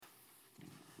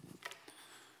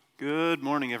Good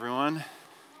morning, everyone.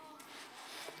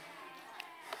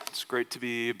 It's great to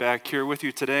be back here with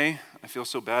you today. I feel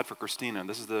so bad for Christina.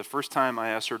 This is the first time I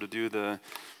asked her to do the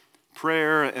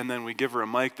prayer, and then we give her a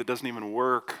mic that doesn't even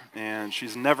work, and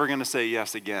she's never going to say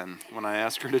yes again when I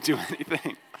ask her to do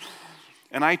anything.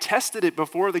 And I tested it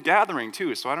before the gathering,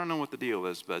 too, so I don't know what the deal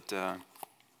is, but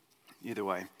either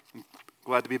way, I'm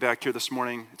glad to be back here this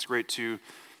morning. It's great to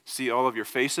see all of your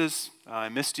faces. I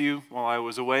missed you while I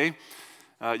was away.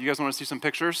 You guys want to see some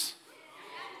pictures?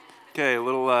 Okay, a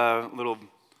little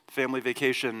family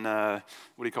vacation, what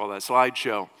do you call that,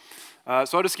 slideshow.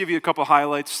 So I'll just give you a couple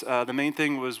highlights. The main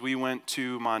thing was we went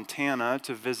to Montana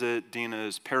to visit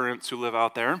Dina's parents who live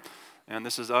out there. And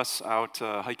this is us out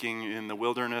hiking in the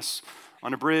wilderness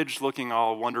on a bridge, looking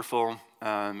all wonderful.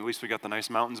 At least we got the nice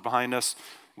mountains behind us.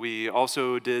 We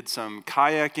also did some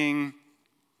kayaking.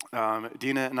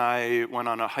 Dina and I went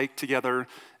on a hike together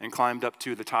and climbed up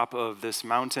to the top of this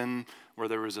mountain where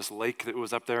there was this lake that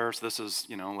was up there. So this is,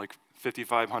 like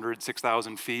 5,500,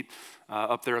 6,000 feet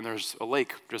up there, and there's a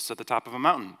lake just at the top of a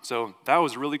mountain. So that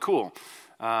was really cool.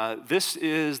 This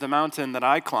is the mountain that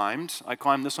I climbed. I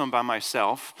climbed this one by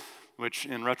myself, which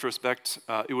in retrospect,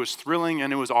 it was thrilling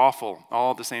and it was awful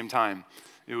all at the same time.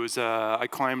 It was, I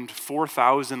climbed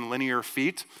 4,000 linear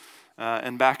feet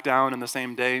and back down in the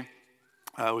same day.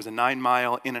 It was a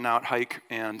 9-mile in and out hike,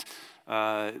 and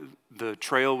the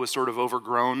trail was sort of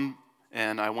overgrown,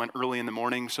 and I went early in the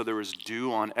morning, so there was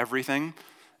dew on everything.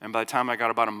 And by the time I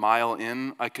got about a mile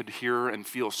in, I could hear and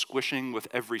feel squishing with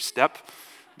every step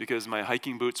because my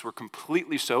hiking boots were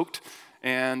completely soaked.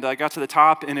 And I got to the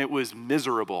top, and it was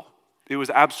miserable. It was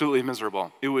absolutely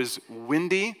miserable. It was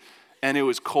windy, and it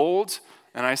was cold,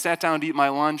 and I sat down to eat my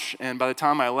lunch, and by the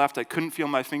time I left, I couldn't feel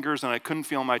my fingers, and I couldn't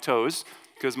feel my toes,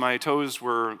 because my toes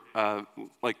were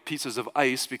like pieces of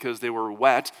ice because they were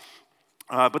wet.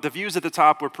 But the views at the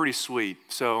top were pretty sweet.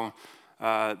 So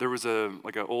there was an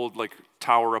old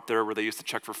tower up there where they used to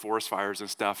check for forest fires and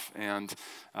stuff. And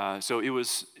so it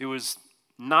was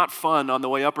not fun on the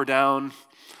way up or down.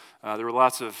 There were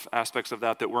lots of aspects of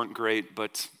that weren't great,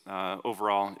 but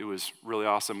overall it was really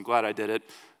awesome. Glad I did it.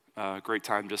 Great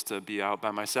time just to be out by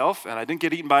myself. And I didn't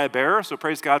get eaten by a bear, so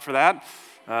praise God for that.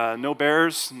 No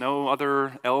bears, no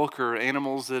other elk or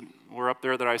animals that were up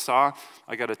there that I saw.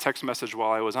 I got a text message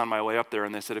while I was on my way up there,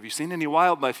 and they said, "Have you seen any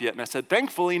wildlife yet?" And I said,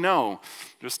 "Thankfully, no.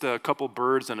 Just a couple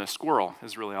birds and a squirrel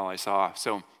is really all I saw."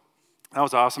 So that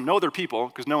was awesome. No other people,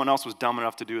 because no one else was dumb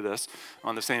enough to do this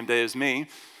on the same day as me.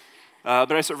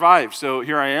 But I survived, so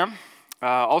here I am.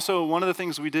 Also, one of the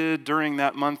things we did during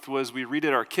that month was we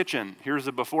redid our kitchen. Here's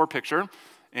a before picture.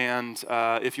 And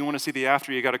if you want to see the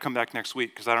after, you got to come back next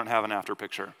week because I don't have an after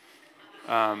picture.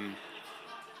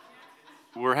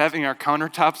 We're having our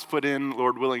countertops put in,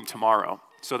 Lord willing, tomorrow.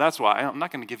 So that's why I'm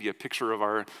not going to give you a picture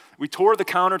of we tore the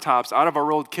countertops out of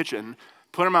our old kitchen,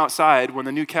 put them outside. When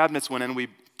the new cabinets went in, we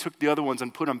took the other ones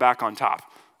and put them back on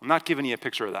top. I'm not giving you a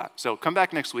picture of that. So come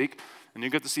back next week, and you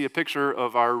get to see a picture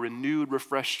of our renewed,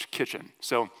 refreshed kitchen.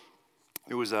 So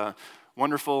it was a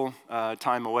wonderful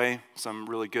time away, some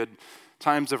really good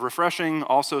times of refreshing,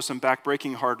 also some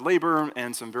back-breaking hard labor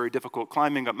and some very difficult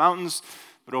climbing up mountains,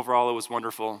 but overall it was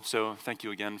wonderful. So thank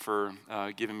you again for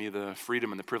giving me the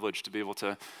freedom and the privilege to be able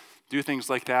to do things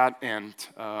like that, and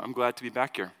I'm glad to be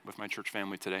back here with my church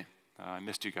family today. I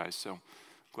missed you guys, so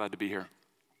glad to be here.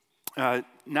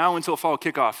 Now until fall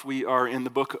kickoff, we are in the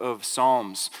book of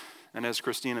Psalms. And as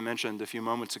Christina mentioned a few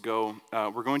moments ago,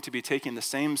 we're going to be taking the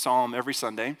same psalm every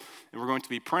Sunday, and we're going to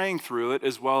be praying through it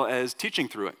as well as teaching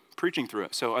through it, preaching through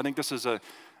it. So I think this is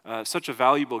such a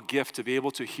valuable gift to be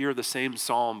able to hear the same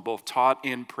psalm both taught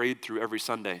and prayed through every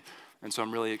Sunday. And so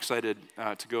I'm really excited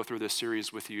to go through this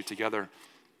series with you together.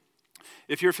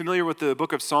 If you're familiar with the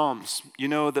book of Psalms, you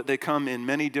know that they come in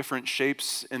many different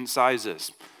shapes and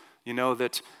sizes. You know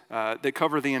that they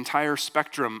cover the entire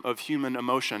spectrum of human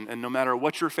emotion, and no matter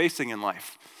what you're facing in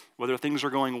life, whether things are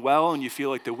going well and you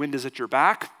feel like the wind is at your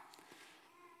back,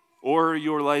 or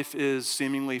your life is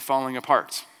seemingly falling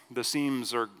apart, the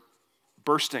seams are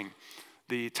bursting,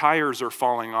 the tires are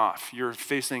falling off, you're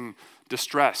facing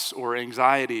distress or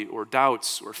anxiety or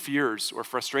doubts or fears or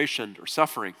frustration or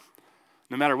suffering.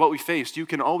 No matter what we face, you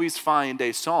can always find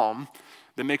a psalm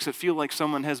that makes it feel like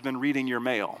someone has been reading your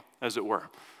mail, as it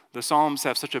were. The Psalms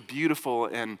have such a beautiful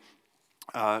and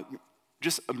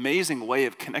just amazing way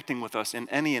of connecting with us in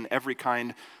any and every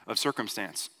kind of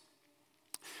circumstance.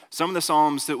 Some of the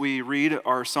Psalms that we read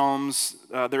are Psalms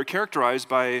that are characterized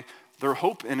by their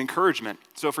hope and encouragement.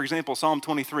 So for example, Psalm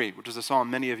 23, which is a psalm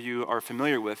many of you are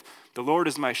familiar with. "The Lord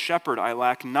is my shepherd, I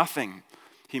lack nothing.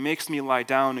 He makes me lie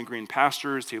down in green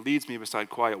pastures. He leads me beside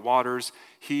quiet waters.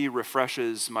 He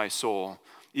refreshes my soul.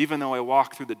 Even though I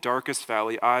walk through the darkest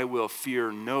valley, I will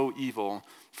fear no evil,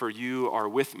 for you are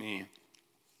with me.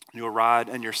 Your rod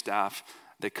and your staff,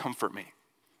 they comfort me.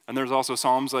 And there's also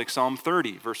Psalms like Psalm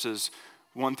 30, verses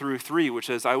 1 through 3, which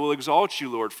says, I will exalt you,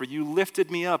 Lord, for you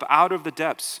lifted me up out of the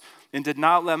depths and did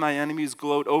not let my enemies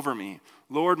gloat over me.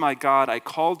 Lord, my God, I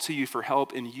called to you for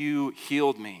help, and you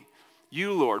healed me.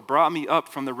 You, Lord, brought me up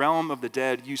from the realm of the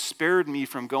dead. You spared me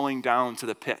from going down to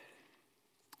the pit.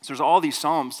 So there's all these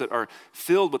psalms that are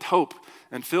filled with hope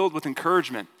and filled with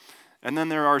encouragement. And then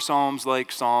there are psalms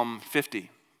like Psalm 50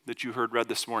 that you heard read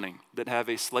this morning that have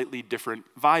a slightly different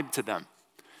vibe to them,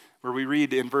 where we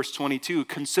read in verse 22,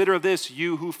 consider this,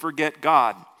 you who forget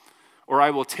God, or I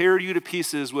will tear you to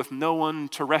pieces with no one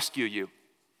to rescue you.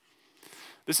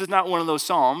 This is not one of those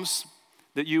psalms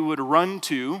that you would run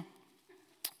to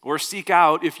or seek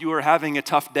out if you were having a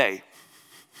tough day.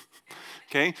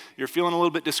 Okay? You're feeling a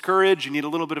little bit discouraged, you need a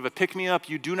little bit of a pick-me-up,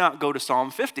 you do not go to Psalm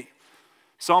 50.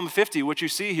 Psalm 50, what you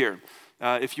see here,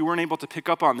 if you weren't able to pick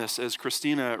up on this as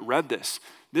Christina read this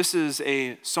is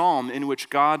a psalm in which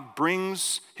God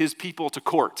brings his people to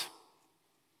court.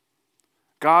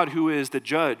 God, who is the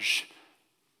judge,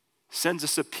 sends a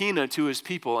subpoena to his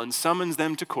people and summons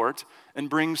them to court and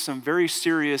brings some very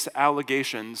serious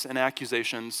allegations and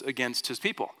accusations against his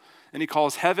people. And he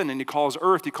calls heaven and he calls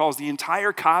earth, he calls the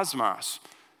entire cosmos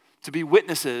to be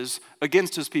witnesses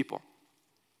against his people.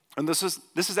 And this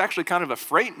is actually kind of a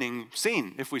frightening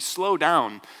scene if we slow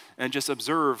down and just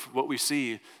observe what we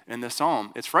see in this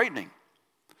psalm. It's frightening.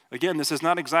 Again, this is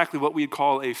not exactly what we'd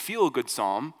call a feel-good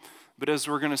psalm, but as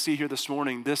we're going to see here this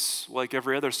morning, this, like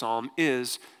every other psalm,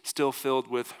 is still filled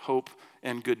with hope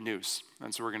and good news.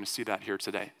 And so we're going to see that here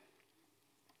today.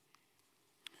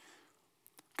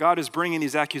 God is bringing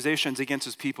these accusations against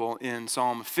his people in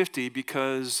Psalm 50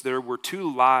 because there were two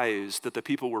lies that the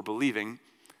people were believing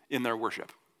in their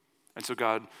worship. And so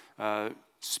God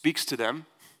speaks to them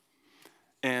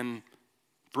and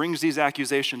brings these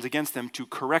accusations against them to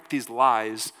correct these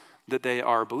lies that they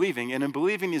are believing. And in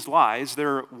believing these lies,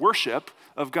 their worship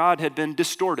of God had been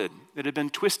distorted. It had been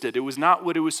twisted. It was not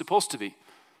what it was supposed to be.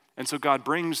 And so God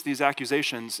brings these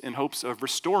accusations in hopes of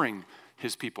restoring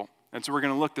his people. And so we're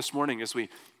going to look this morning as we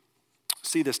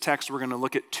see this text, we're going to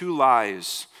look at two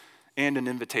lies and an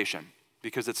invitation.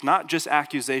 Because it's not just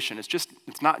accusation,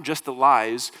 it's not just the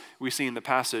lies we see in the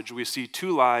passage. We see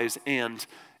two lies and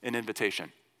an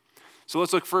invitation. So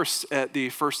let's look first at the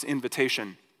first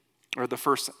invitation, or the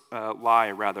first lie,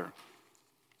 rather.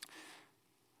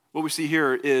 What we see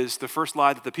here is the first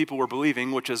lie that the people were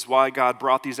believing, which is why God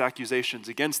brought these accusations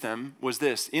against them, was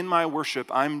this: in my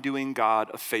worship, I'm doing God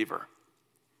a favor.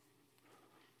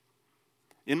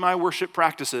 In my worship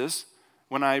practices,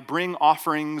 when I bring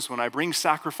offerings, when I bring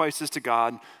sacrifices to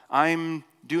God, I'm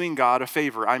doing God a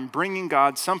favor. I'm bringing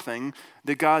God something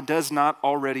that God does not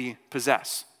already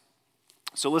possess.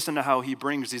 So listen to how he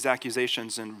brings these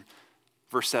accusations in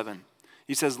verse 7.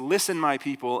 He says, listen, my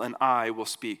people, and I will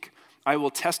speak. I will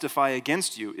testify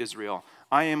against you, Israel.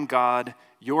 I am God,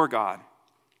 your God.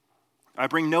 I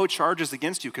bring no charges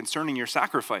against you concerning your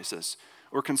sacrifices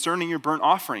or concerning your burnt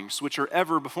offerings, which are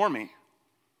ever before me.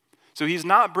 So he's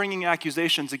not bringing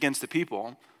accusations against the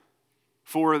people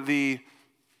for the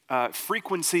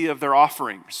frequency of their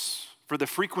offerings, for the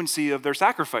frequency of their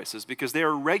sacrifices, because they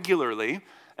are regularly,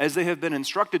 as they have been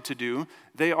instructed to do,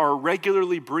 they are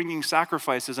regularly bringing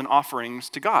sacrifices and offerings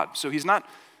to God. So he's not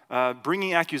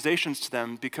bringing accusations to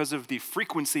them because of the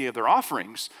frequency of their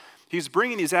offerings. He's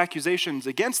bringing these accusations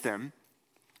against them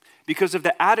because of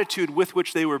the attitude with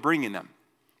which they were bringing them,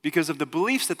 because of the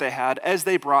beliefs that they had as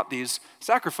they brought these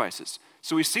sacrifices.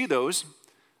 So we see those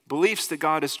beliefs that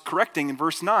God is correcting in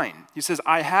verse 9. He says,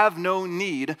 I have no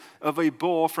need of a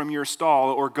bull from your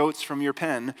stall or goats from your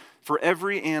pen, for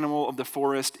every animal of the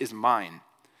forest is mine,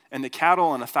 and the cattle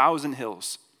on 1,000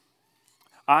 hills.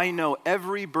 I know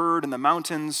every bird in the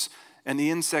mountains, and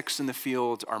the insects in the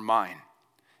field are mine.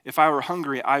 If I were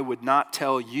hungry, I would not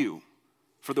tell you,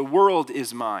 for the world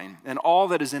is mine, and all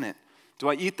that is in it. Do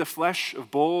I eat the flesh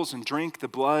of bulls and drink the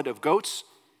blood of goats?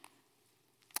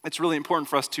 It's really important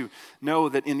for us to know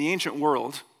that in the ancient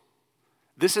world,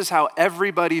 this is how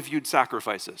everybody viewed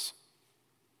sacrifices.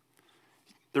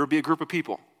 There would be a group of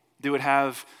people. They would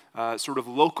have sort of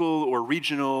local or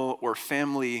regional or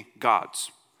family gods.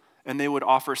 And they would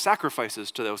offer sacrifices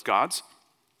to those gods.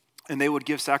 And they would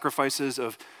give sacrifices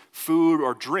of food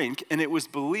or drink. And it was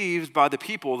believed by the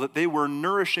people that they were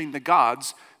nourishing the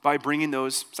gods by bringing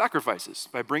those sacrifices,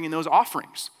 by bringing those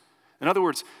offerings. In other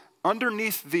words,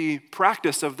 underneath the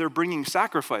practice of their bringing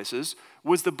sacrifices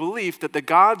was the belief that the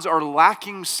gods are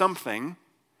lacking something,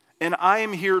 and I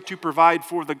am here to provide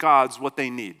for the gods what they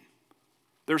need.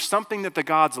 There's something that the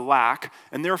gods lack,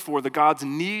 and therefore the gods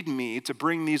need me to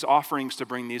bring these offerings, to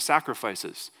bring these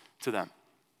sacrifices to them.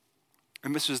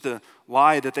 And this is the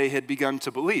lie that they had begun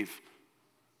to believe.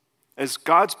 As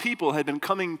God's people had been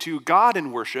coming to God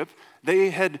in worship, they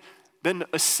had been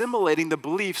assimilating the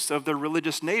beliefs of their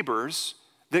religious neighbors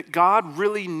that God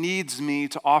really needs me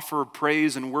to offer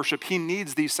praise and worship. He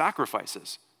needs these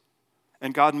sacrifices.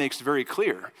 And God makes very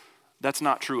clear that's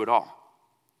not true at all.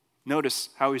 Notice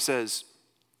how he says,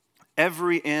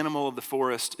 every animal of the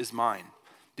forest is mine.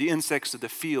 The insects of the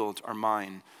field are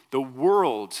mine. The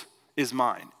world is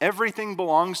mine. Everything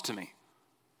belongs to me.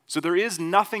 So there is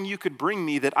nothing you could bring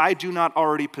me that I do not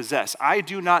already possess. I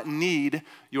do not need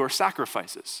your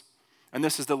sacrifices. And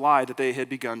this is the lie that they had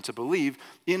begun to believe.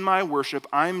 In my worship,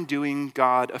 I'm doing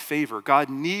God a favor. God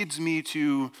needs me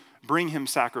to bring him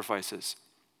sacrifices.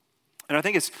 And I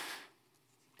think it's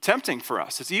tempting for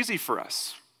us. It's easy for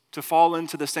us to fall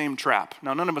into the same trap.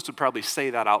 Now, none of us would probably say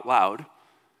that out loud,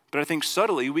 but I think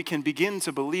subtly we can begin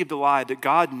to believe the lie that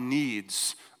God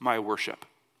needs my worship.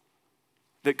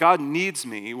 That God needs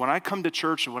me. When I come to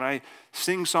church and when I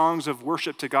sing songs of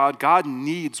worship to God, God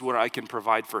needs what I can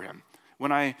provide for him.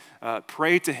 When I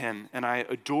pray to him and I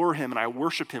adore him and I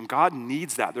worship him, God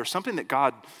needs that. There's something that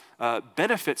God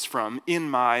benefits from in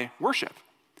my worship.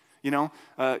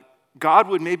 God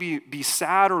would maybe be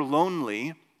sad or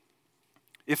lonely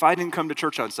if I didn't come to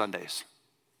church on Sundays.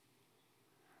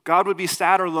 God would be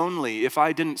sad or lonely if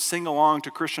I didn't sing along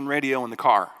to Christian radio in the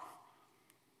car.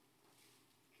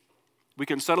 We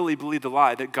can subtly believe the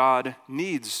lie that God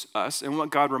needs us, and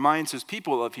what God reminds his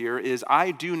people of here is,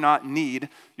 I do not need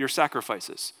your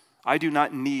sacrifices. I do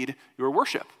not need your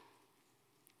worship.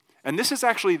 And this is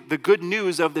actually the good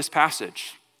news of this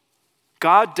passage.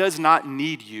 God does not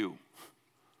need you.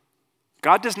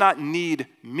 God does not need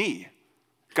me.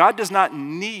 God does not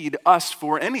need us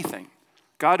for anything.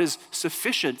 God is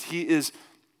sufficient. He is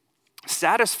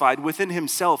satisfied within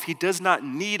himself. He does not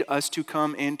need us to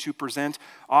come and to present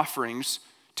offerings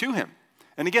to him.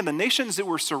 And again, the nations that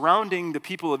were surrounding the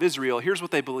people of Israel, here's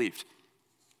what they believed.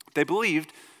 They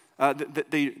believed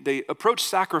that they approached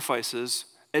sacrifices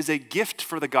as a gift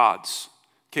for the gods.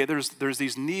 Okay, there's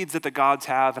these needs that the gods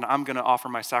have, and I'm going to offer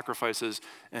my sacrifices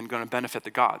and going to benefit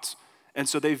the gods. And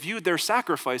so they viewed their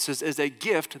sacrifices as a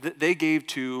gift that they gave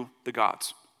to the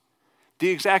gods. The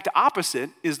exact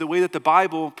opposite is the way that the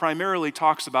Bible primarily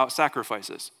talks about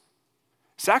sacrifices.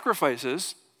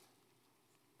 Sacrifices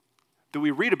that we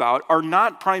read about are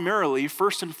not primarily,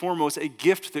 first and foremost, a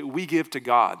gift that we give to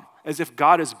God, as if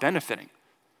God is benefiting.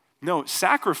 No,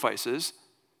 sacrifices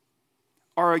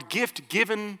are a gift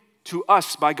given to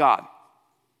us by God.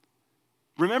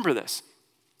 Remember this,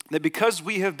 that because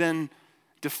we have been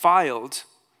defiled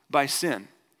by sin,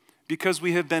 because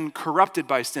we have been corrupted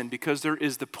by sin, because there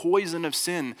is the poison of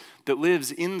sin that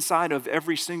lives inside of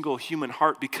every single human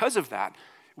heart, because of that,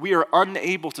 we are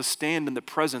unable to stand in the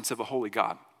presence of a holy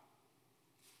God.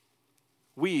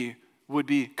 We would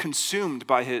be consumed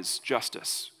by his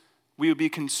justice. We would be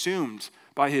consumed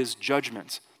by his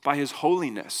judgment, by his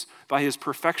holiness, by his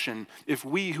perfection, if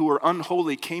we who are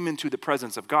unholy came into the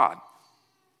presence of God.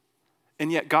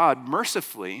 And yet God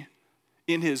mercifully,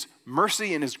 in his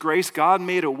mercy and his grace, God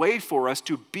made a way for us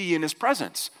to be in his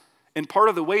presence. And part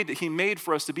of the way that he made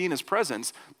for us to be in his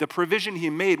presence, the provision he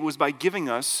made was by giving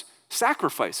us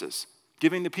sacrifices,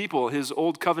 giving the people, his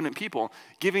old covenant people,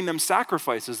 giving them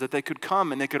sacrifices that they could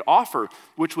come and they could offer,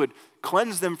 which would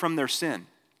cleanse them from their sin,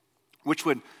 which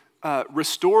would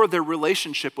restore their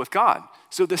relationship with God.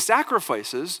 So the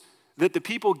sacrifices that the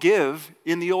people give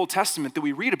in the Old Testament that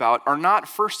we read about are not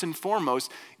first and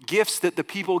foremost gifts that the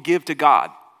people give to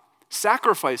God.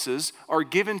 Sacrifices are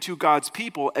given to God's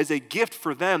people as a gift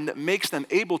for them that makes them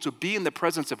able to be in the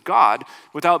presence of God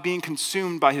without being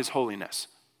consumed by his holiness.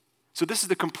 So this is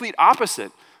the complete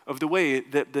opposite of the way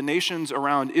that the nations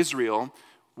around Israel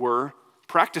were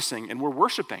practicing and were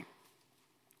worshiping.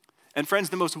 And friends,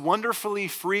 the most wonderfully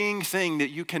freeing thing that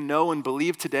you can know and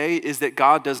believe today is that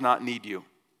God does not need you.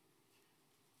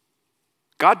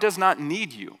 God does not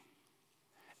need you.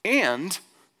 And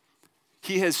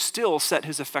he has still set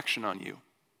his affection on you.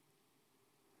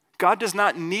 God does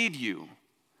not need you.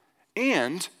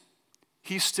 And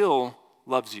he still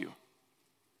loves you.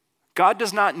 God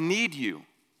does not need you.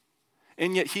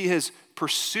 And yet he has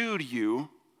pursued you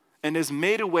and has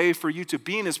made a way for you to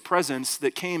be in his presence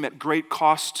that came at great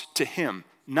cost to him,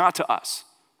 not to us.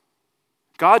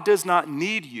 God does not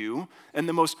need you, and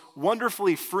the most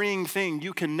wonderfully freeing thing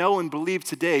you can know and believe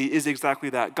today is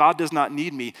exactly that. God does not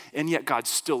need me, and yet God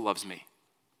still loves me.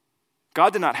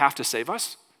 God did not have to save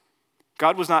us.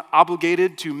 God was not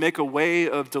obligated to make a way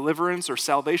of deliverance or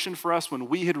salvation for us when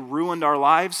we had ruined our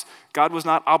lives. God was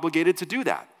not obligated to do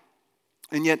that.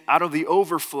 And yet, out of the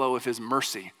overflow of his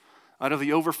mercy, out of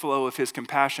the overflow of his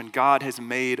compassion, God has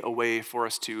made a way for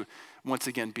us to once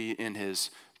again be in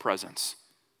his presence.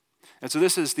 And so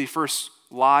this is the first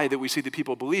lie that we see the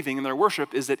people believing in their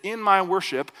worship, is that in my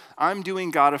worship, I'm doing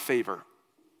God a favor.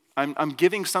 I'm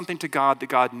giving something to God that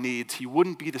God needs. He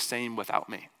wouldn't be the same without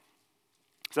me.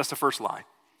 So that's the first lie.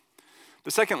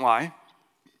 The second lie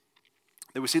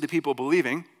that we see the people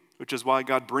believing, which is why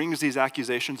God brings these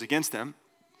accusations against them,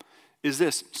 is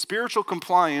this: spiritual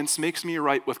compliance makes me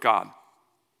right with God.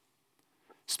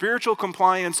 Spiritual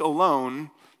compliance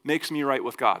alone makes me right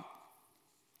with God.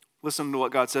 Listen to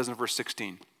what God says in verse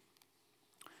 16.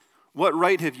 What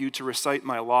right have you to recite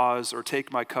my laws or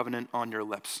take my covenant on your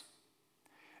lips?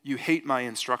 You hate my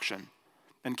instruction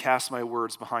and cast my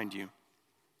words behind you.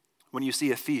 When you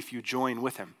see a thief, you join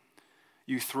with him.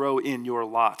 You throw in your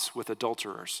lots with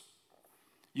adulterers.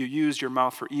 You use your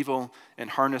mouth for evil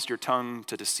and harness your tongue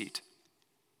to deceit.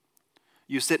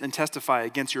 You sit and testify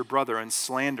against your brother and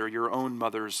slander your own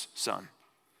mother's son.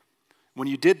 When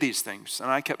you did these things,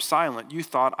 and I kept silent, you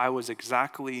thought I was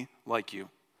exactly like you.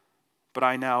 But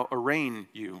I now arraign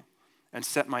you and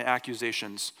set my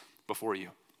accusations before you.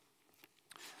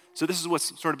 So this is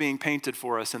what's sort of being painted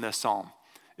for us in this psalm,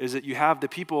 is that you have the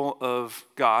people of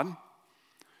God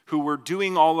who were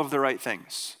doing all of the right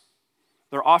things.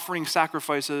 They're offering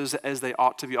sacrifices as they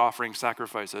ought to be offering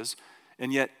sacrifices,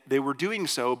 and yet they were doing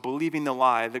so believing the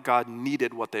lie that God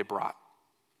needed what they brought.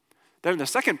 Then in the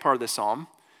second part of the psalm,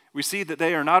 we see that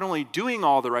they are not only doing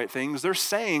all the right things, they're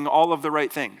saying all of the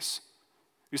right things.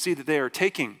 You see that they're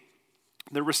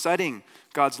reciting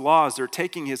God's laws, they're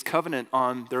taking his covenant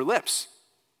on their lips.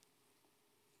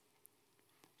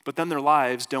 But then their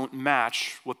lives don't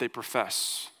match what they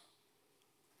profess.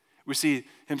 We see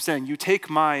him saying, you take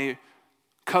my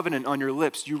covenant on your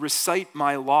lips, you recite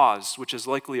my laws, which is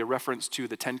likely a reference to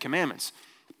the Ten Commandments.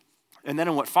 And then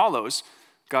in what follows,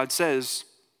 God says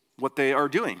what they are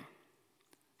doing.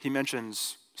 He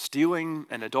mentions stealing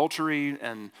and adultery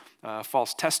and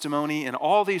false testimony and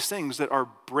all these things that are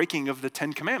breaking of the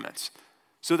Ten Commandments.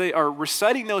 So they are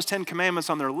reciting those 10 commandments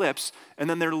on their lips, and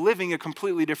then they're living a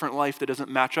completely different life that doesn't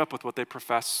match up with what they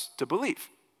profess to believe.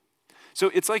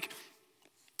 So it's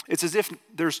as if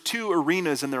there's two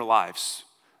arenas in their lives.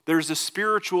 There's a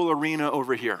spiritual arena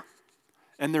over here,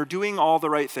 and they're doing all the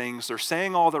right things. They're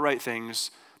saying all the right things.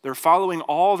 They're following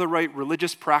all the right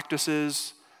religious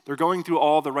practices. They're going through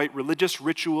all the right religious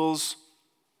rituals.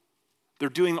 They're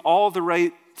doing all the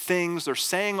right things. They're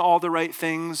saying all the right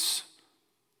things.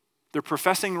 They're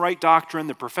professing right doctrine.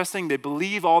 They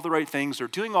believe all the right things. They're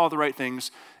doing all the right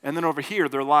things. And then over here,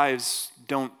 their lives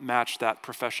don't match that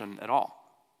profession at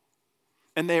all.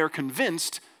 And they are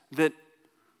convinced that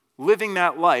living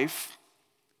that life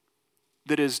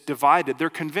that is divided, they're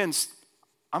convinced,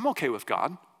 I'm okay with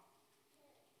God.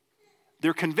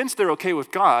 They're convinced they're okay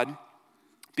with God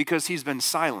because he's been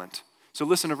silent. So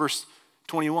listen to verse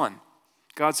 21.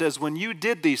 God says, when you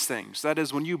did these things, that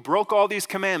is, when you broke all these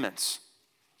commandments,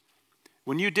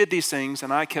 when you did these things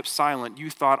and I kept silent, you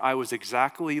thought I was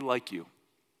exactly like you.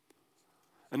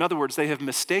 In other words, they have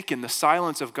mistaken the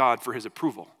silence of God for his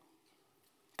approval.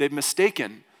 They've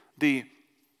mistaken the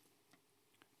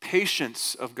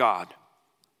patience of God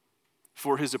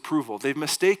for his approval. They've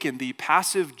mistaken the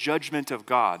passive judgment of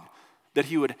God, that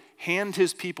he would hand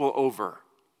his people over,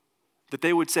 that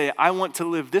they would say, I want to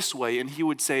live this way, and he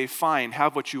would say, fine,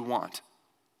 have what you want.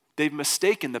 They've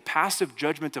mistaken the passive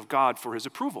judgment of God for his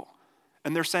approval.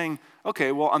 And they're saying,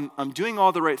 okay, well, I'm doing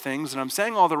all the right things, and I'm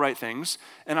saying all the right things,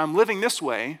 and I'm living this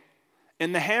way,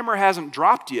 and the hammer hasn't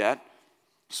dropped yet,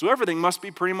 so everything must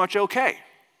be pretty much okay.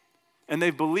 And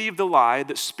they've believed the lie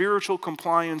that spiritual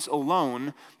compliance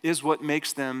alone is what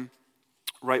makes them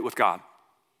right with God.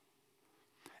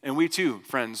 And we too,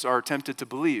 friends, are tempted to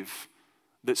believe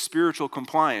that spiritual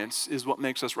compliance is what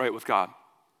makes us right with God.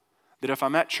 That if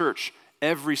I'm at church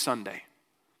every Sunday,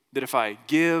 that if I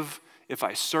give, if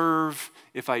I serve,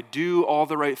 if I do all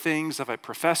the right things, if I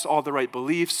profess all the right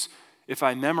beliefs, if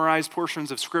I memorize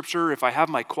portions of Scripture, if I have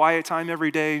my quiet time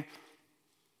every day,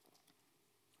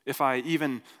 if I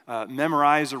even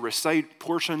memorize or recite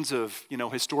portions of,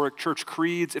 historic church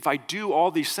creeds, if I do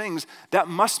all these things, that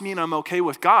must mean I'm okay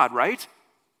with God, right?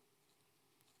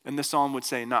 And this psalm would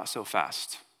say, not so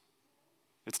fast.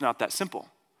 It's not that simple.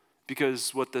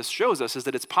 Because what this shows us is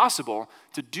that it's possible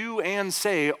to do and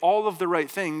say all of the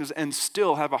right things and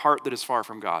still have a heart that is far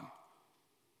from God.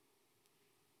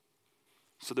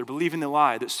 So they're believing the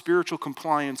lie that spiritual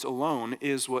compliance alone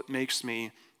is what makes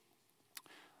me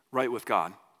right with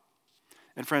God.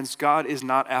 And friends, God is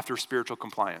not after spiritual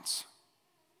compliance.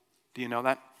 Do you know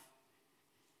that?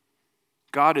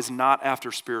 God is not after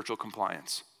spiritual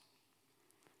compliance.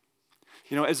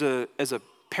 You know, as a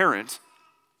parent,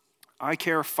 I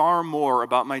care far more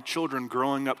about my children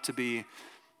growing up to be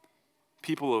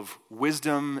people of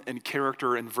wisdom and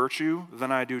character and virtue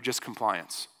than I do just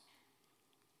compliance.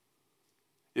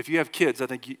 If you have kids, I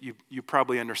think you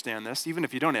probably understand this. Even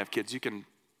if you don't have kids, you can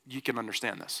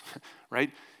understand this,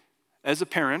 right? As a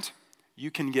parent,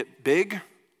 you can get big,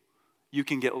 you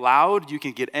can get loud, you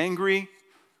can get angry,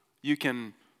 you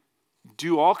can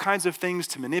do all kinds of things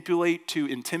to manipulate, to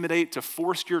intimidate, to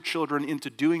force your children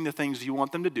into doing the things you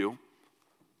want them to do,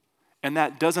 and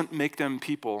that doesn't make them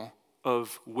people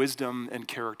of wisdom and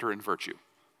character and virtue.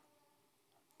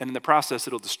 And in the process,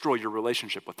 it'll destroy your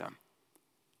relationship with them.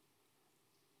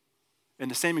 In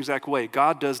the same exact way,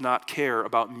 God does not care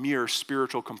about mere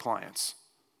spiritual compliance.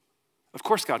 Of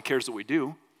course God cares that we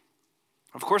do.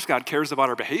 Of course God cares about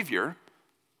our behavior.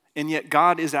 And yet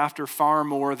God is after far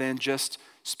more than just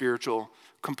spiritual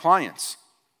compliance.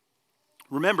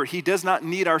 Remember, he does not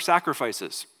need our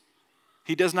sacrifices.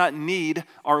 He does not need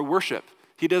our worship.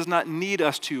 He does not need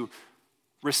us to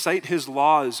recite his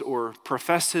laws or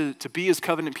profess to be his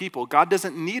covenant people. God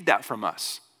doesn't need that from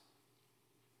us.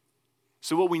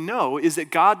 So what we know is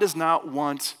that God does not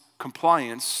want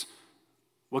compliance.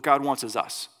 What God wants is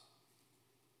us.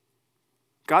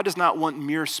 God does not want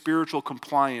mere spiritual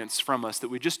compliance from us, that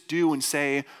we just do and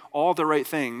say all the right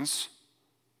things.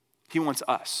 He wants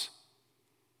us.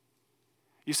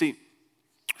 You see,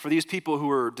 for these people who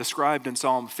are described in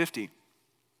Psalm 50,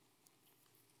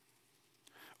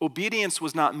 obedience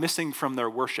was not missing from their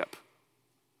worship.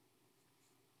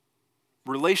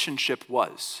 Relationship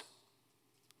was.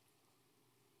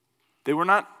 They were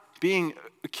not being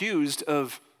accused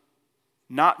of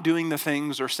not doing the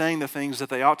things or saying the things that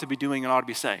they ought to be doing and ought to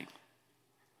be saying.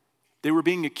 They were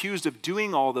being accused of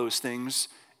doing all those things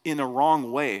in a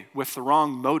wrong way, with the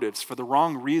wrong motives, for the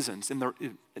wrong reasons, and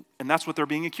that's what they're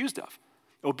being accused of.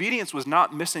 Obedience was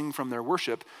not missing from their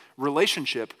worship.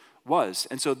 Relationship was.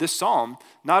 And so this psalm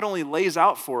not only lays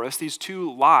out for us these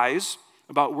two lies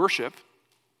about worship,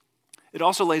 it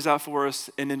also lays out for us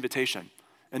an invitation.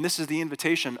 And this is the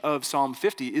invitation of Psalm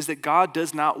 50, is that God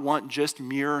does not want just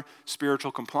mere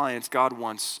spiritual compliance. God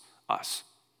wants us.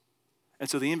 And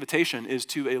so the invitation is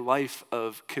to a life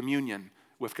of communion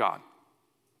with God.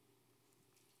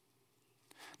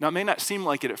 Now, it may not seem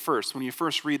like it at first. When you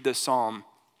first read this psalm,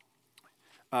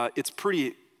 it's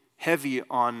pretty heavy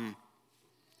on,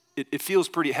 it feels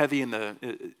pretty heavy in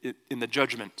the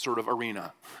judgment sort of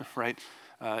arena, right?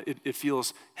 It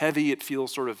feels heavy, it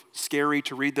feels sort of scary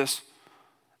to read this.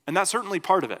 And that's certainly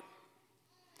part of it.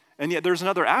 And yet there's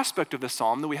another aspect of this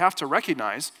psalm that we have to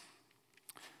recognize.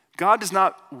 God does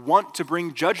not want to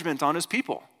bring judgment on his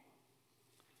people.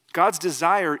 God's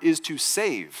desire is to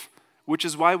save, which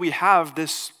is why we have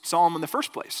this psalm in the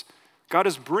first place. God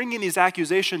is bringing these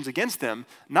accusations against them,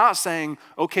 not saying,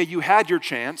 okay, you had your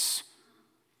chance,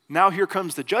 now here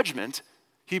comes the judgment.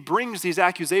 He brings these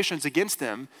accusations against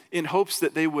them in hopes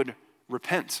that they would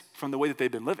repent from the way that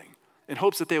they've been living, in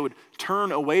hopes that they would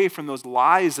turn away from those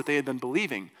lies that they had been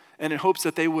believing, and in hopes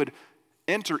that they would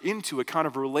enter into a kind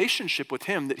of relationship with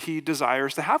him that he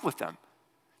desires to have with them.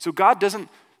 So God doesn't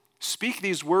speak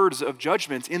these words of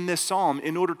judgment in this psalm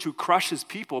in order to crush his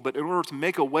people, but in order to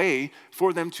make a way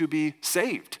for them to be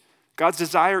saved. God's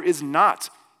desire is not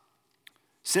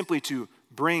simply to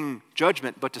bring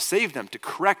judgment, but to save them, to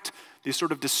correct these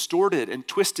sort of distorted and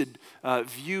twisted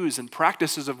views and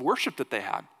practices of worship that they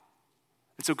had.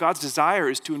 And so God's desire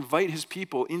is to invite his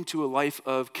people into a life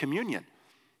of communion.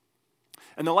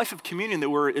 And the life of communion that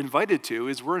we're invited to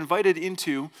is we're invited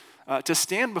into to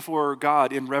stand before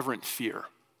God in reverent fear.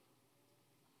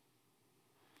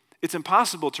 It's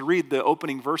impossible to read the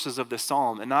opening verses of this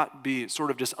psalm and not be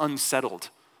sort of just unsettled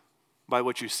by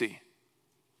what you see.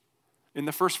 In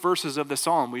the first verses of the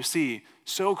psalm, we see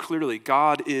so clearly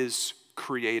God is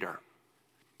creator.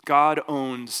 God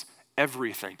owns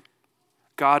everything.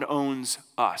 God owns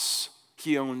us.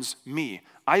 He owns me.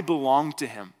 I belong to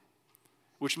him,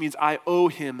 which means I owe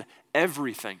him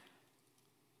everything.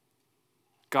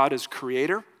 God is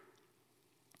creator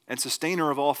and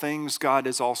sustainer of all things. God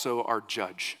is also our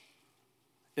judge.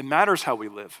 It matters how we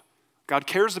live. God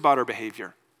cares about our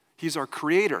behavior. He's our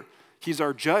creator. He's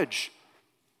our judge.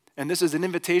 And this is an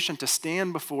invitation to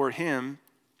stand before him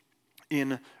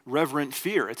in reverent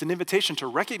fear. It's an invitation to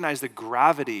recognize the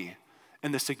gravity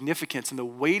and the significance and the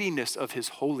weightiness of his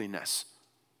holiness,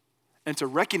 and to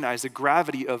recognize the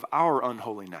gravity of our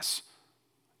unholiness,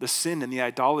 the sin and the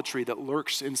idolatry that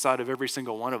lurks inside of every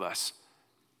single one of us,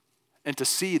 and to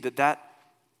see that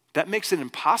makes it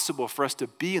impossible for us to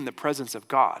be in the presence of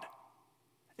God.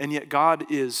 And yet God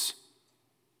is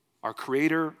our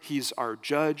creator, he's our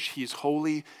judge, he's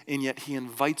holy, and yet he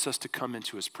invites us to come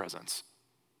into his presence.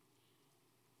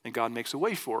 And God makes a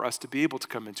way for us to be able to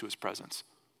come into his presence.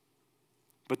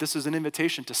 But this is an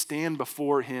invitation to stand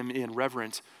before him in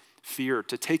reverent fear,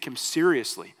 to take him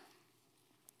seriously.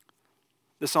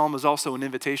 The psalm is also an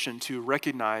invitation to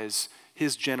recognize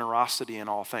his generosity in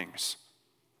all things.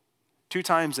 2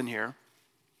 times in here,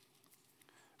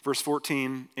 verse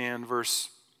 14 and verse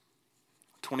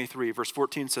 23. Verse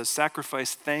 14 says,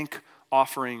 sacrifice thank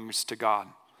offerings to God.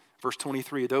 Verse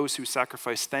 23, those who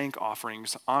sacrifice thank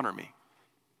offerings honor me.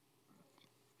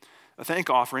 A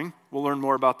thank offering, we'll learn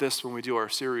more about this when we do our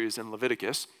series in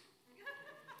Leviticus.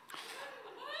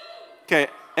 Okay,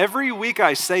 every week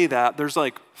I say that, there's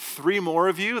like 3 more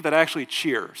of you that actually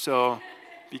cheer. So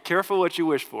be careful what you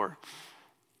wish for.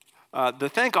 The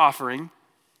thank offering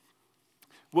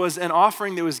was an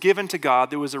offering that was given to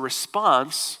God. There was a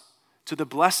response to the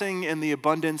blessing and the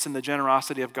abundance and the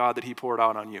generosity of God that he poured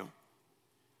out on you.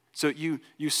 So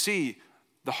you see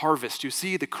the harvest, you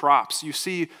see the crops, you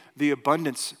see the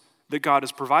abundance that God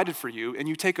has provided for you, and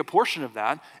you take a portion of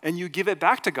that and you give it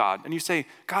back to God. And you say,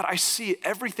 God, I see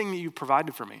everything that you've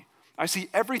provided for me. I see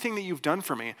everything that you've done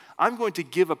for me. I'm going to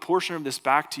give a portion of this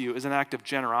back to you as an act of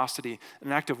generosity,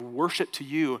 an act of worship to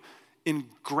you in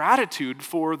gratitude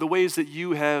for the ways that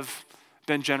you have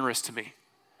been generous to me.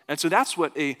 And so that's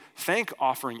what a thank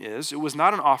offering is. It was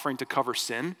not an offering to cover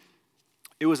sin.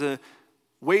 It was a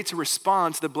way to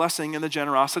respond to the blessing and the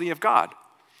generosity of God.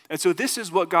 And so this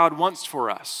is what God wants for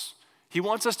us. He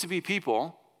wants us to be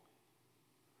people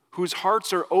whose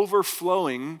hearts are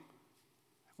overflowing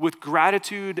with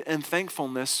gratitude and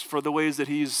thankfulness for the ways that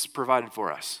he's provided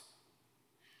for us.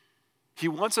 He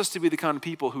wants us to be the kind of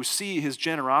people who see his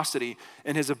generosity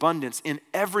and his abundance in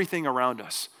everything around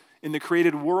us, in the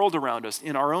created world around us,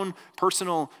 in our own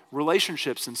personal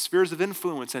relationships and spheres of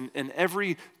influence, and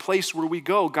every place where we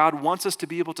go. God wants us to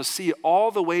be able to see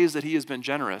all the ways that he has been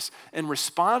generous and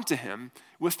respond to him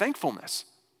with thankfulness.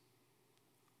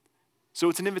 So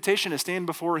it's an invitation to stand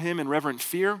before him in reverent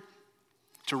fear,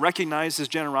 to recognize his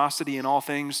generosity in all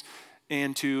things,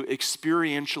 and to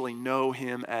experientially know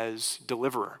him as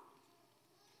deliverer.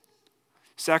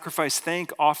 Sacrifice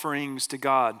thank offerings to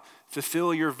God,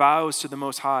 fulfill your vows to the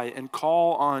Most High, and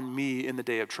call on me in the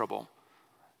day of trouble,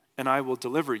 and I will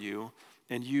deliver you,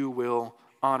 and you will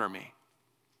honor me.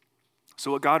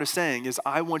 So what God is saying is,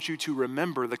 I want you to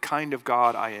remember the kind of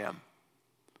God I am,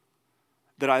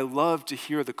 that I love to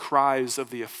hear the cries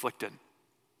of the afflicted,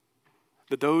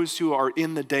 that those who are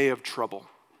in the day of trouble,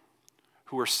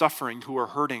 who are suffering, who are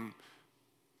hurting,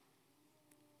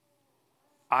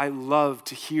 I love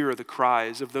to hear the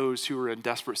cries of those who are in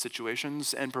desperate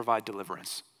situations and provide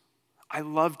deliverance. I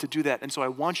love to do that. And so I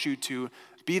want you to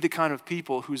be the kind of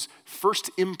people whose first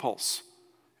impulse,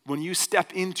 when you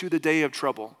step into the day of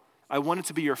trouble, I want it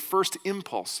to be your first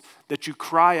impulse that you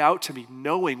cry out to me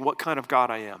knowing what kind of God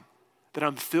I am, that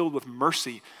I'm filled with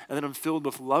mercy and that I'm filled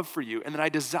with love for you and that I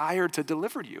desire to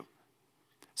deliver you.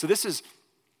 So this is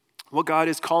what God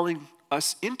is calling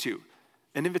us into.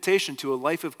 An invitation to a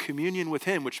life of communion with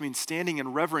him, which means standing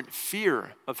in reverent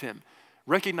fear of him,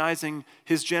 recognizing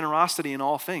his generosity in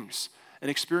all things,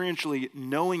 and experientially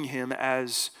knowing him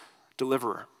as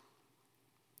deliverer.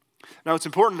 Now, it's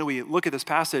important that we look at this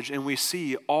passage and we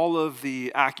see all of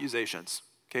the accusations,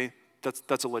 okay?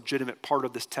 That's a legitimate part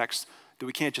of this text that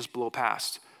we can't just blow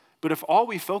past. But if all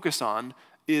we focus on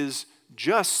is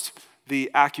just the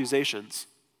accusations,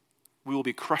 we will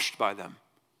be crushed by them.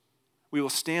 We will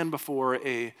stand before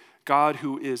a God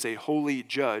who is a holy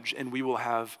judge, and we will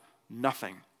have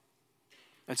nothing.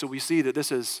 And so we see that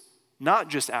this is not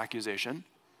just accusation.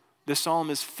 This psalm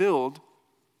is filled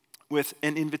with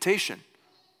an invitation.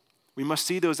 We must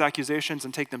see those accusations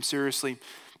and take them seriously,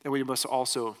 and we must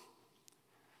also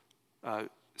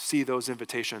see those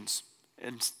invitations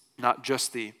and not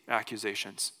just the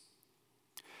accusations.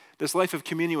 This life of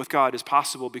communion with God is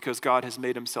possible because God has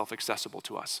made himself accessible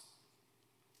to us.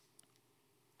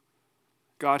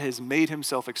 God has made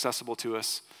himself accessible to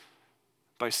us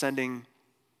by sending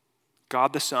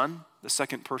God the Son, the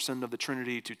second person of the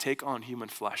Trinity, to take on human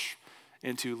flesh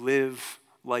and to live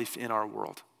life in our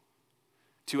world,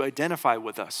 to identify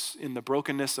with us in the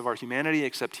brokenness of our humanity,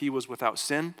 except he was without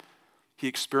sin. He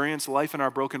experienced life in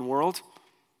our broken world,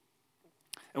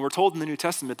 And we're told in the New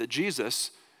Testament that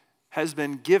Jesus has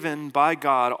been given by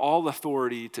God all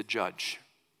authority to judge.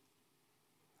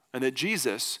 And that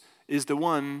Jesus is the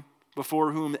one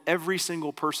before whom every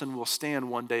single person will stand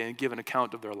one day and give an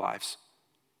account of their lives.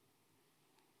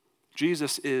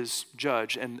 Jesus is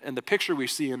judge, and the picture we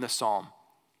see in this psalm,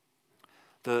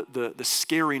 the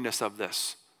scariness of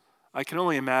this, I can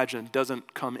only imagine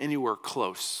doesn't come anywhere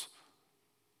close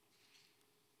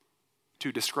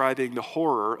to describing the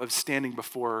horror of standing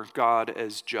before God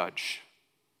as judge.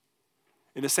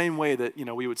 In the same way that,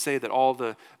 we would say that all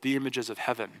the images of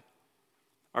heaven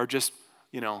are just,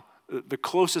 the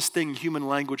closest thing human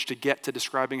language to get to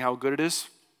describing how good it is,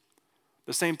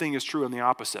 the same thing is true in the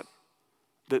opposite.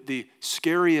 That the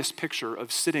scariest picture of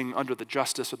sitting under the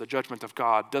justice or the judgment of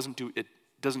God doesn't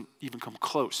even come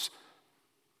close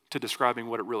to describing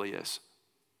what it really is.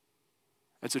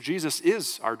 And so Jesus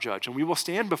is our judge, and we will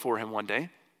stand before him one day.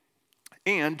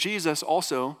 And Jesus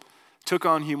also took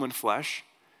on human flesh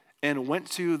and went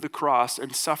to the cross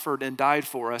and suffered and died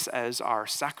for us as our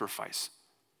sacrifice.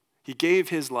 He gave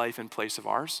his life in place of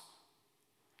ours.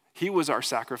 He was our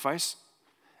sacrifice,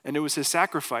 and it was his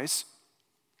sacrifice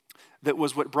that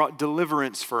was what brought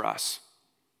deliverance for us.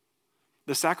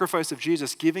 The sacrifice of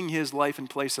Jesus giving his life in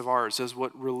place of ours is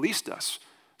what released us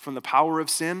from the power of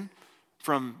sin,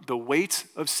 from the weight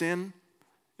of sin,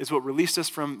 is what released us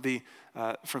from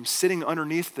sitting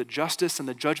underneath the justice and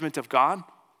the judgment of God.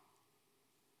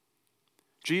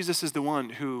 Jesus is the one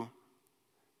who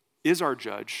is our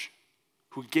judge,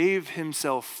 who gave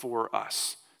himself for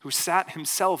us, who sat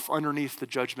himself underneath the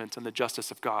judgment and the justice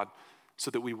of God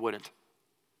so that we wouldn't.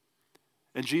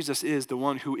 And Jesus is the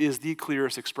one who is the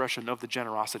clearest expression of the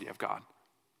generosity of God.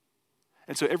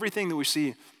 And so everything that we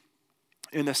see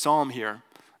in the psalm here,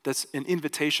 that's an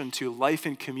invitation to life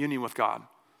in communion with God,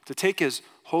 to take his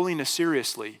holiness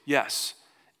seriously, yes,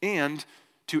 and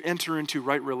to enter into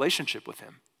right relationship with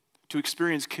him, to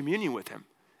experience communion with him.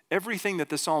 Everything that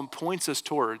the psalm points us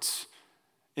towards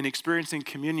in experiencing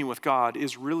communion with God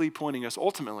is really pointing us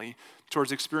ultimately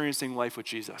towards experiencing life with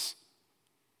Jesus,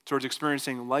 towards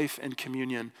experiencing life and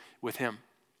communion with him.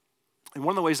 And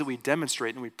one of the ways that we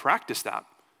demonstrate and we practice that,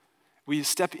 we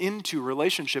step into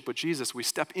relationship with Jesus, we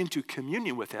step into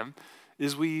communion with him,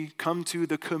 is we come to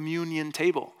the communion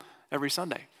table every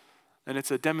Sunday. And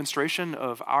it's a demonstration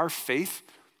of our faith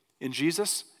in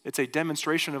Jesus. It's a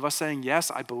demonstration of us saying, yes,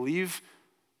 I believe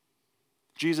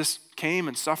Jesus came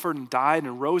and suffered and died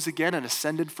and rose again and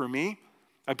ascended for me.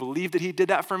 I believe that he did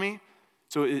that for me.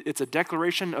 So it's a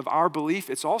declaration of our belief.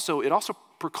 It also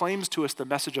proclaims to us the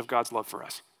message of God's love for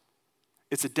us.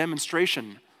 It's a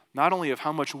demonstration not only of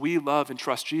how much we love and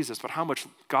trust Jesus, but how much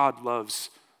God loves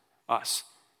us.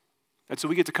 And so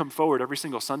we get to come forward every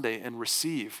single Sunday and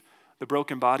receive the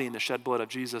broken body and the shed blood of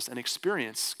Jesus and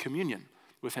experience communion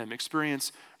with him,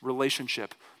 experience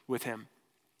relationship with him.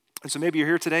 And so maybe you're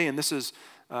here today and this is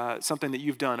something that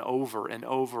you've done over and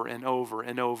over and over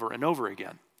and over and over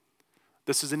again.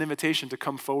 This is an invitation to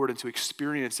come forward and to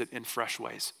experience it in fresh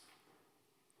ways.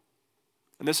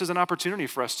 And this is an opportunity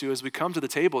for us to, as we come to the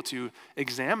table, to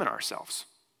examine ourselves,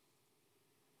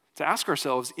 to ask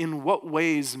ourselves, in what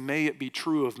ways may it be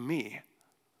true of me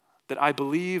that I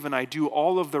believe and I do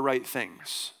all of the right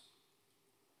things,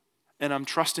 and I'm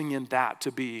trusting in that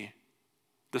to be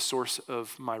the source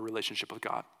of my relationship with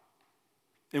God?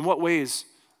 In what ways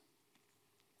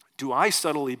do I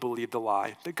subtly believe the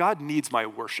lie that God needs my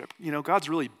worship? God's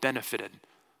really benefited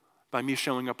by me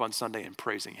showing up on Sunday and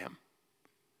praising him.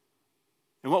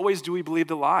 In what ways do we believe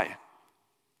the lie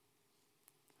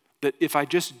that if I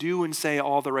just do and say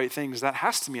all the right things, that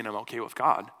has to mean I'm okay with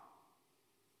God?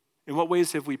 In what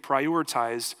ways have we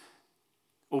prioritized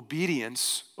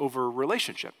obedience over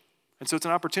relationship? And so it's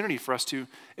an opportunity for us to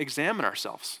examine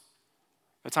ourselves,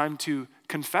 a time to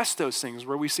confess those things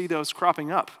where we see those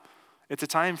cropping up. It's a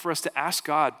time for us to ask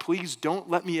God, please don't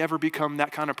let me ever become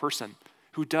that kind of person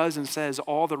who does and says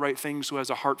all the right things, who has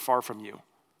a heart far from you.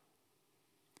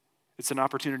 It's an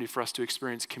opportunity for us to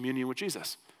experience communion with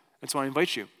Jesus. And so I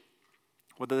invite you,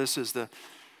 whether this is the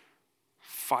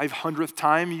 500th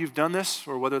time you've done this,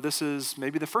 or whether this is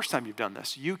maybe the first time you've done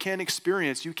this, you can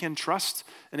trust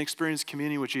and experience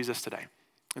communion with Jesus today.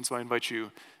 And so I invite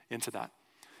you into that.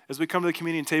 As we come to the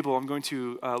communion table, I'm going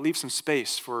to leave some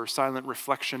space for silent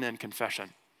reflection and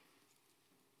confession.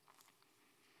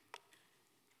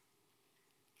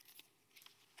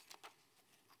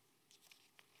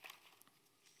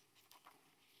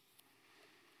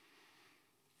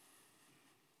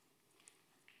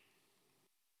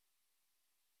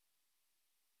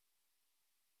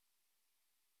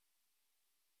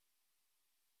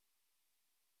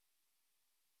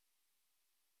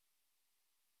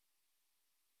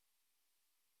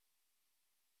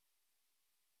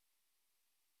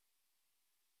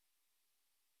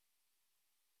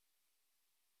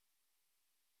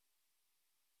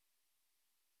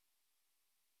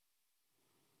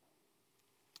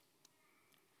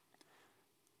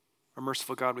 Our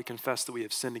merciful God, we confess that we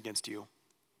have sinned against you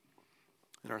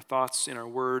in our thoughts, in our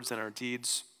words, and our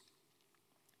deeds,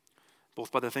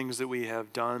 both by the things that we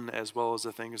have done as well as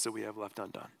the things that we have left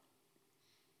undone.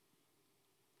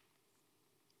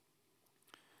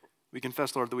 We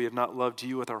confess, Lord, that we have not loved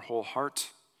you with our whole heart,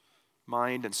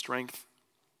 mind, and strength,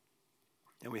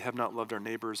 and we have not loved our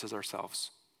neighbors as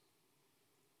ourselves.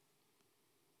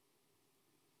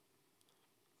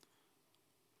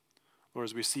 Lord,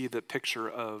 as we see the picture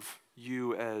of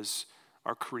you as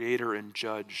our creator and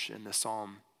judge in the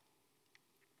psalm,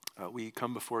 we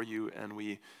come before you and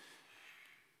we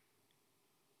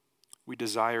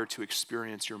desire to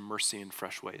experience your mercy in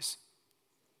fresh ways.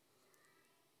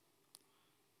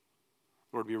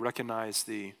 Lord, we recognize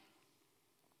the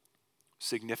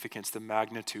significance, the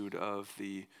magnitude of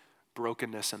the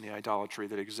brokenness and the idolatry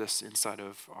that exists inside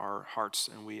of our hearts,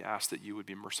 and we ask that you would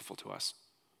be merciful to us.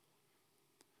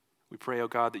 We pray, oh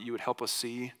God, that you would help us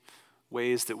see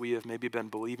ways that we have maybe been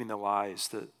believing the lies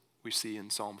that we see in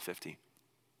Psalm 50.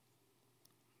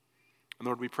 And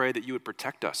Lord, we pray that you would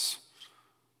protect us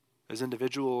as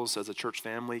individuals, as a church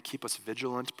family, keep us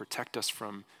vigilant, protect us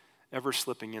from ever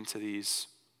slipping into these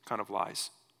kind of lies.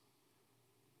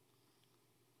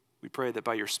 We pray that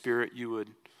by your Spirit you would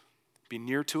be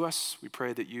near to us. We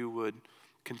pray that you would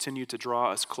continue to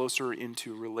draw us closer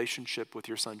into relationship with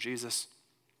your Son, Jesus.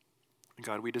 And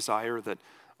God, we desire that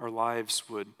our lives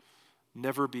would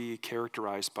never be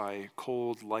characterized by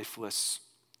cold, lifeless,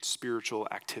 spiritual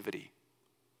activity,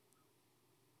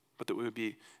 but that we would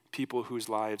be people whose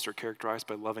lives are characterized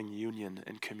by loving union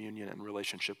and communion and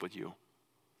relationship with you.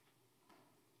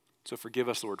 So forgive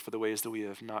us, Lord, for the ways that we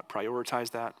have not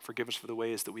prioritized that. Forgive us for the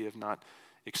ways that we have not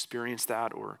experienced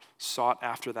that or sought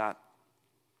after that.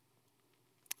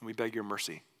 And we beg your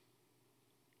mercy.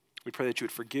 We pray that you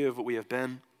would forgive what we have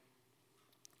been.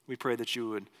 We pray that you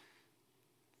would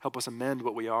help us amend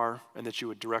what we are and that you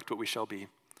would direct what we shall be,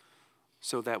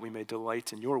 so that we may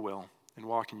delight in your will and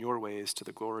walk in your ways to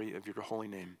the glory of your holy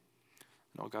name.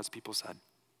 And all God's people said,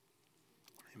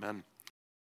 amen.